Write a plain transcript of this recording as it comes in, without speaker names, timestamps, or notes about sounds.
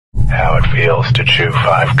how it feels to chew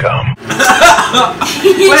 5 gum. Well,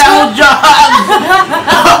 John!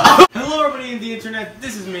 Hello everybody in the internet,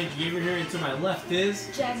 this is Major Gamer here, and to my left is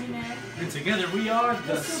Jazzy Man. And together we are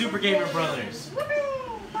the Super Gamer Brothers.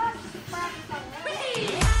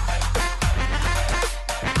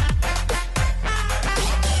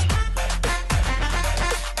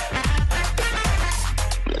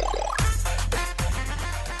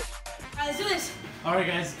 Let's do this. Alright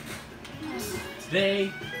guys,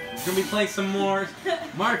 today we're going to be playing some more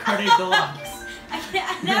Mario Kart 8 Deluxe.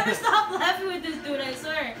 I never stop laughing with this dude, I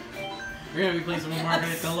swear. We're going to be playing some more Mario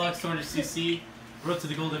Kart 8 Deluxe 200cc, Road to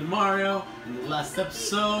the Golden Mario. In the last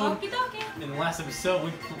episode, we did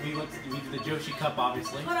the Yoshi Cup,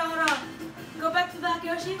 obviously. Hold on. Go back to the back,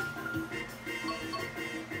 Yoshi.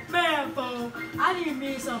 Man, fool, I need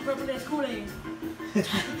me some purple dash Kool-Aid.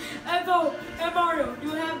 Hey, fool, hey Mario, do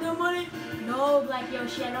you have no money? No, Black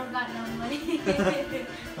Yoshi, I don't got no money.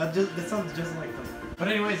 That sounds just like them. But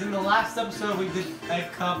anyways, in the last episode we did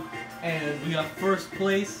Egg Cup and we got first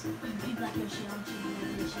place. Be Black Yoshi, I want you to be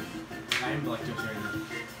Black Yoshi. I am Black Yoshi right now.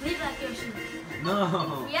 Be Black Yoshi.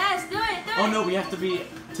 No. Yes, do it. Oh no, we have to be.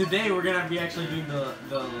 Today we're gonna be actually doing the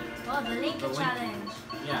Link challenge.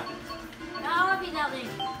 Yeah. No, I want to be that Link.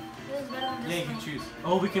 This is better than this Yeah, you can Link. choose.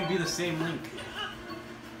 Oh, we can be the same Link.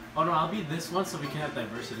 Oh no, I'll be this one so we can have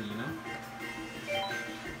diversity, you know?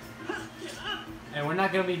 And we're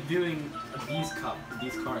not gonna be doing these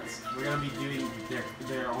carts. We're gonna be doing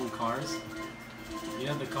their own cars. You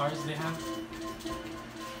know the cars they have?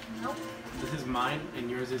 Nope. This is mine, and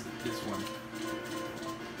yours is this one.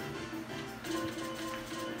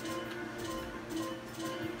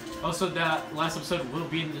 Also, that last episode will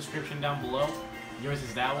be in the description down below. Yours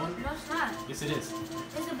is that one? No, it's not. Yes, it is.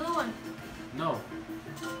 It's the blue one. No.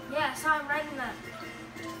 Yeah, so I'm writing that.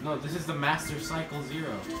 No, this is the Master Cycle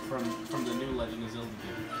Zero from the new Legend of Zelda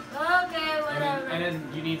game. Okay, whatever. And then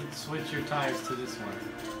you need to switch your tires to this one.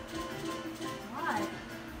 Why?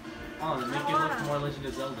 Oh, to make it look more Legend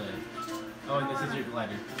of Zelda. Oh, and this is your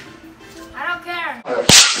glider. I don't care.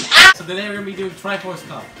 So today we're gonna be doing Triforce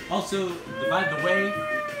Cup. Also, by the way,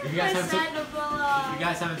 if you guys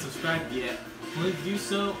haven't subscribed yet, please do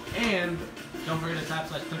so, and don't forget to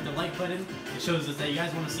click the like button. It shows us that you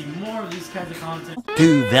guys want to see more of these kinds of content.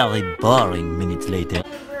 2 very boring minutes later.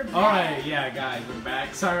 Alright, yeah guys, we're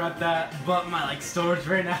back. Sorry about that, but my storage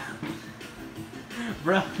right now.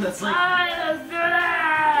 Bro, that's like... Alright, let's do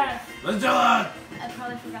that! Let's do it! I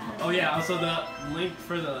probably forgot how to Oh yeah, also the link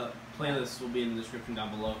for the playlist will be in the description down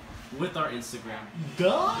below with our Instagram.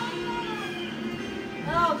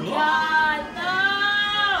 Oh God,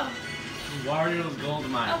 no! Wario's Gold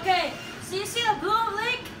Mine. Okay, so you see the blue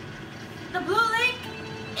link? The blue link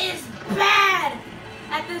is bad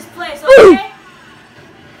at this place, okay?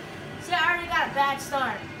 See, I already got a bad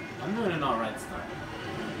start. I'm doing an alright start.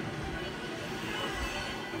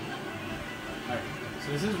 Alright,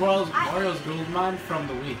 so this is Wario's Gold Mine from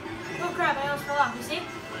the Wii. Oh crap, I almost fell off, you see?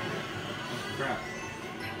 Oh crap.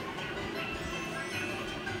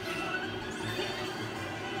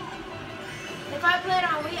 If I play it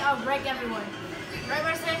on Wii, I'll break everyone. Right,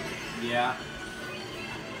 Mercy? Yeah.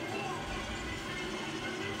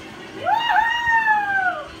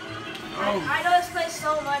 Woohoo! Oh. I know this place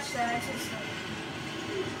so much that I should say.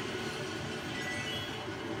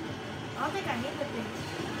 I don't think I need the thing.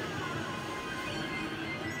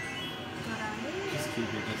 Just keep it,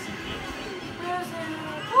 just in case.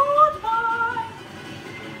 Goodbye,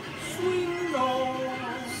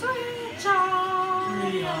 sweet child.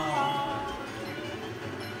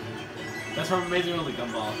 That's from Amazing World of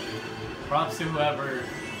Gumball. Props to whoever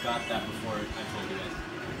got that before I told you guys.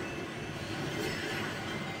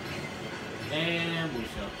 And we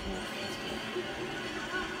shall cool.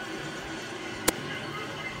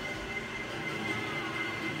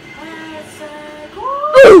 Let's say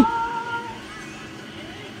goodbye.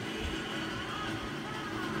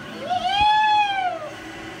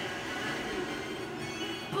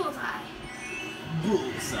 Bullseye.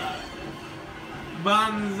 Bullseye.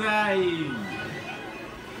 Banzai! I'm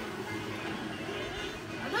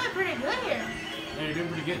doing pretty good here. Yeah, you're doing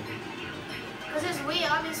pretty good. Because it's Wii,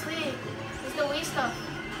 obviously. It's the Wii stuff.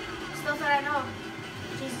 Stuff that I know.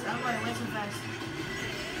 Jesus, I'm going way too fast.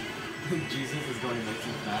 Jesus is going way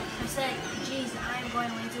too fast. I said, jeez, I'm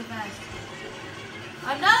going way too fast.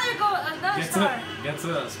 Another star. Gets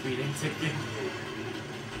a speeding ticket.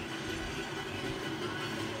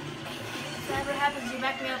 If that ever happens, you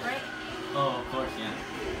back me up, right? Oh, of course, yeah.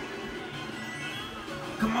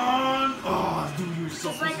 Come on! Oh, dude, you're so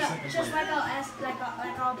close to second place. Just like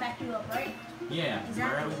I'll back you up, right? Yeah,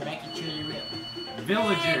 Exactly. we're back at you.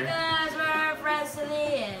 Villager. Because we're friends to the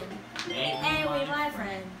end.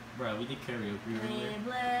 Bro, we did karaoke earlier.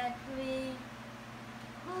 We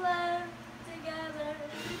live together.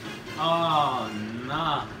 Oh,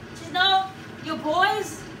 nah. Just know, your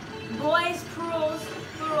boys,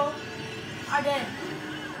 plural, are dead.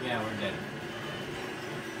 Yeah, we're dead.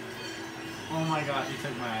 Oh my gosh, you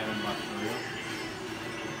took my item box for real.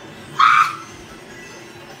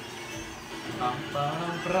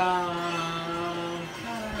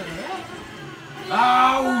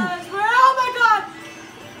 Ow! Oh my god!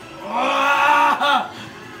 Ah!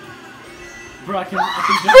 Bro, I can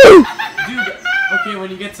jump. Dude, okay, when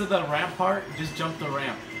you get to the ramp part, just jump the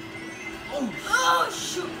ramp. Oh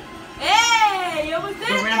shoot! Hey, you almost The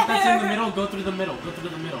there! ramp that's in the middle, go through the middle. Go through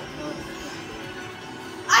the middle.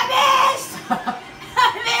 I missed! I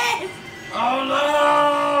missed! Oh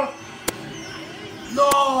no!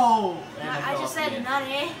 No! And I just said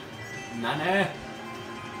nutty. Nane.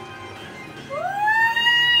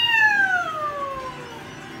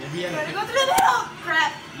 Maybe you have to Go through the middle!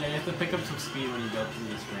 Crap! yeah, you have to pick up some speed when you go through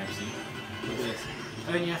this ramp. See? Look at this.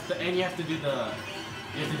 And then you have to do the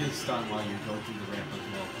stunt while you're going through the ramp as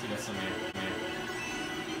well to get some air.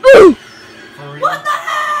 For real? What the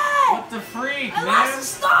heck? What the freak, I man? lost a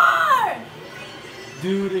star!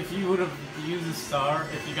 Dude, if you would have used the star,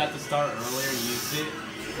 if you got the star earlier and used it, you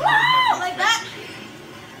Woo! wouldn't have Like this that?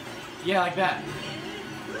 Yeah, like that.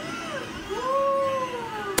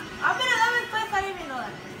 Woo! I'm in 11th place, I didn't even know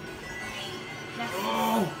that. That's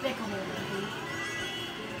Oh. despicable, dude.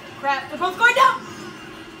 Crap, they're both going down!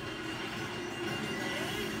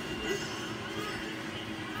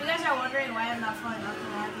 If you guys are wondering why I'm not falling up,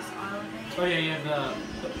 I have this auto thing. Oh yeah, you have the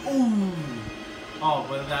ooh. Oh,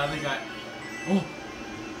 but the other guy. Oh.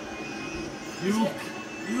 You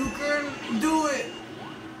can do it.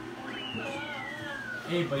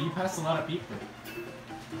 Hey, but you passed a lot of people.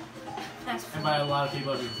 That's And by a lot of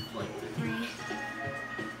people, I mean like 3.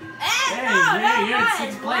 Hey, No, yeah, you're in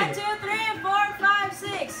guys. 6th 1, place. 2, 3, 4, 5,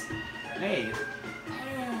 6. Hey,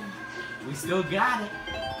 we still got it.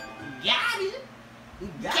 Got it.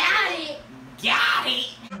 Got it! Got it.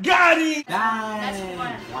 Got it. That's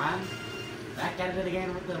One. Back at it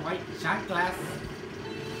again with the white shot glass.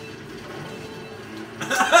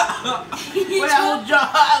 Well done.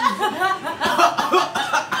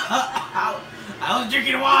 I was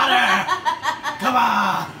drinking water. Come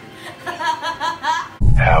on.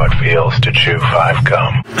 How it feels to chew 5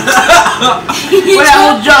 gum.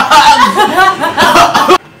 Well done.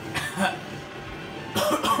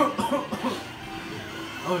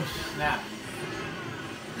 Oh snap.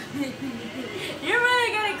 You're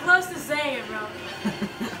really getting close to saying it, bro.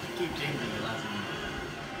 Keep changing your last name.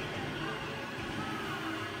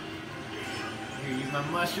 Here, use my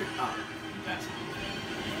mushroom. Oh, you passed it.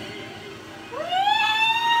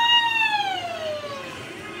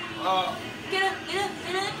 Oh. Get up, get up,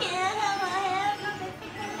 get up, get up.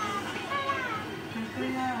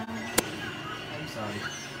 I'm sorry.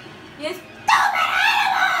 Yes. Stupid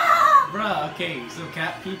animal! Bruh, okay, so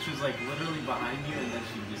Cat Peach was like literally behind you and then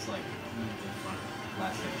she just like moved in front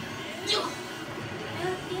last second.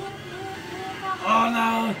 Oh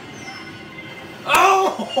no!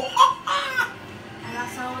 Oh! I got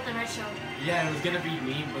someone with the red show. Yeah, it was gonna be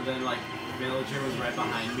me, but then like Villager was right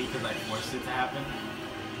behind me because I forced it to happen.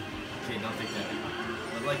 Okay, don't take that.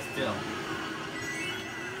 But like still.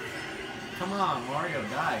 Come on, Mario,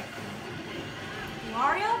 die.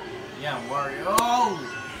 Wario? Yeah, Wario. Oh!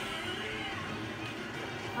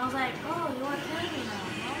 I was like, oh, you want to kill me now,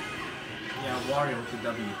 huh? Yeah, Wario with the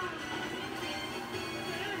W.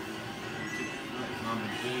 Mama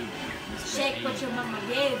gave you. Shake what your mama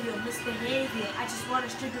gave you, misbehavior. I just want a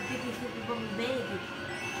stupid, biggie, stupid, bummy baby.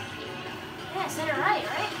 Yeah, I said it right?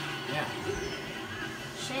 Yeah.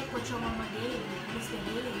 Shake what your mama gave you,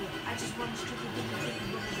 misbehavior. I just want a stupid, biggie, stupid,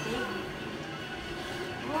 bummy baby.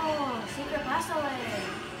 Oh, secret passaway.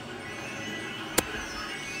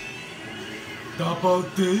 Double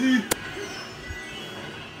D.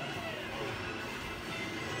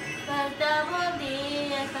 But double D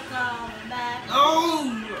is the coming back.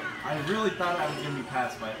 Oh! I really thought I was gonna be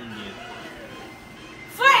passed by Indian.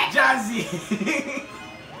 Frick! Jazzy!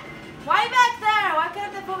 Why back there? Why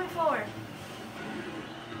couldn't they put me forward?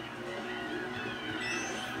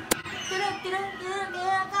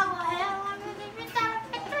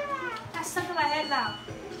 That's stuck in my head now.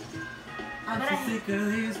 I'm so sick of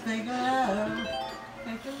this fake love.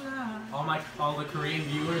 All the Korean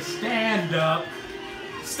viewers, stand up.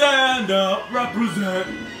 Stand up, represent.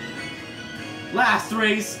 Last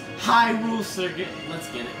race, Hyrule Circuit. Let's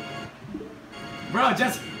get it. Bro,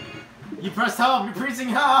 just you pressed home, you're pressing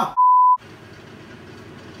home.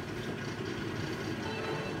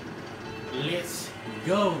 Let's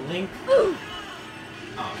go, Link. Oh,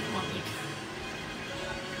 come on, Link.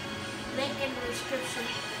 Link in the description.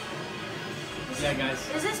 Yeah, guys.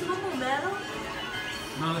 Is this Moogle Metal?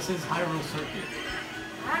 No, this is Hyrule Circuit.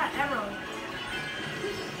 Ah, Emerald.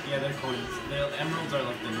 Yeah, they're coins. Emeralds are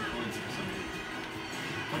like the new coins or something.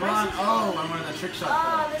 Come on! Oh, I'm wearing the trick shot.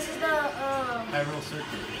 Oh, this is the Hyrule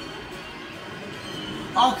Circuit.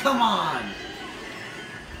 Oh, come on!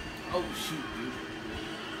 Oh, shoot, dude.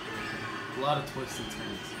 A lot of twists and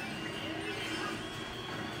turns.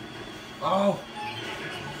 Oh!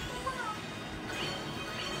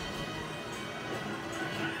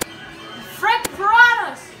 Frank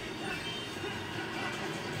Piranhas!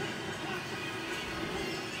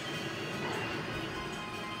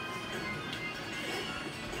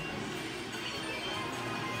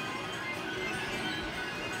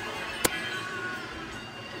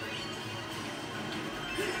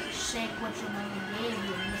 Shake what your mama gave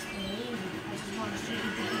you and misbehave you. I just want to shoot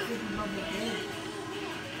you 50-50 above your head.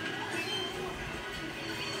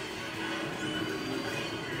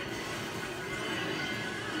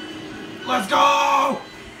 Let's go!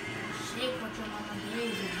 Shake what your mama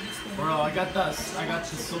gave you and misbehave Bro, I got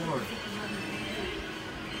the sword.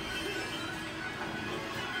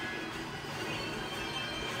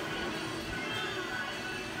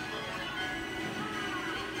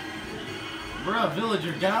 Bro,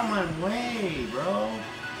 villager, get out of my way, bro.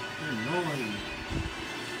 You're annoying.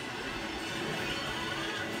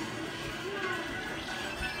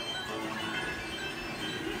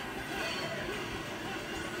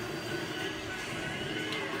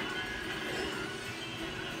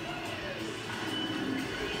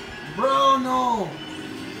 Bro, no!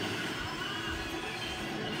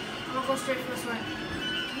 I'm gonna go straight for this one.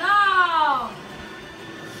 No!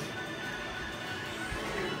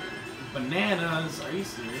 Bananas? Are you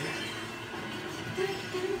serious?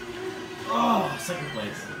 Oh, second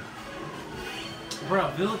place.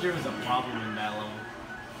 Bro, villager is a problem in that level.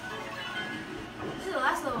 This is the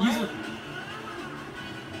last level, Use right? it.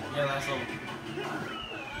 Yeah, last level.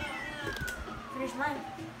 Finish mine.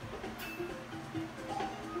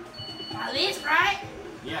 At least, right?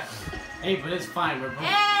 Yeah. Hey, but it's fine. We're both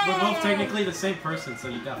Hey! technically the same person, so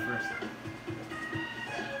you got first.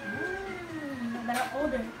 But I'm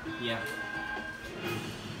older. Yeah.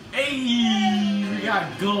 Hey, we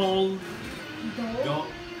got gold. Gold? Gold.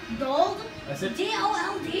 Gold? I said.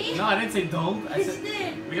 D-O-L-D? No, I didn't say gold. I Yes, said you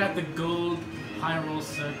did. we got the gold Hyrule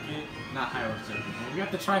Circuit. Not Hyrule Circuit. We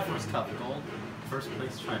got the Triforce Cup. Gold. First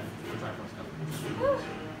place Triforce Cup. Whew.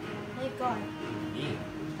 Thank God. Yeah.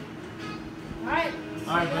 Alright.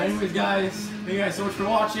 Alright, but anyways, guys, thank you guys so much for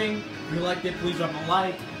watching. If you liked it, please drop a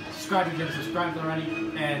like. Subscribe if you haven't subscribed already.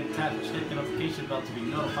 And hit the notification bell to be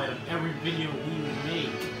notified of every video we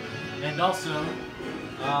make. And also,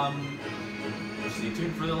 stay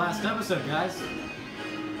tuned for the last episode, guys.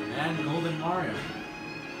 And Golden Mario.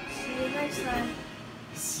 See you next time.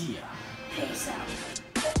 See ya. Peace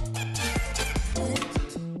out.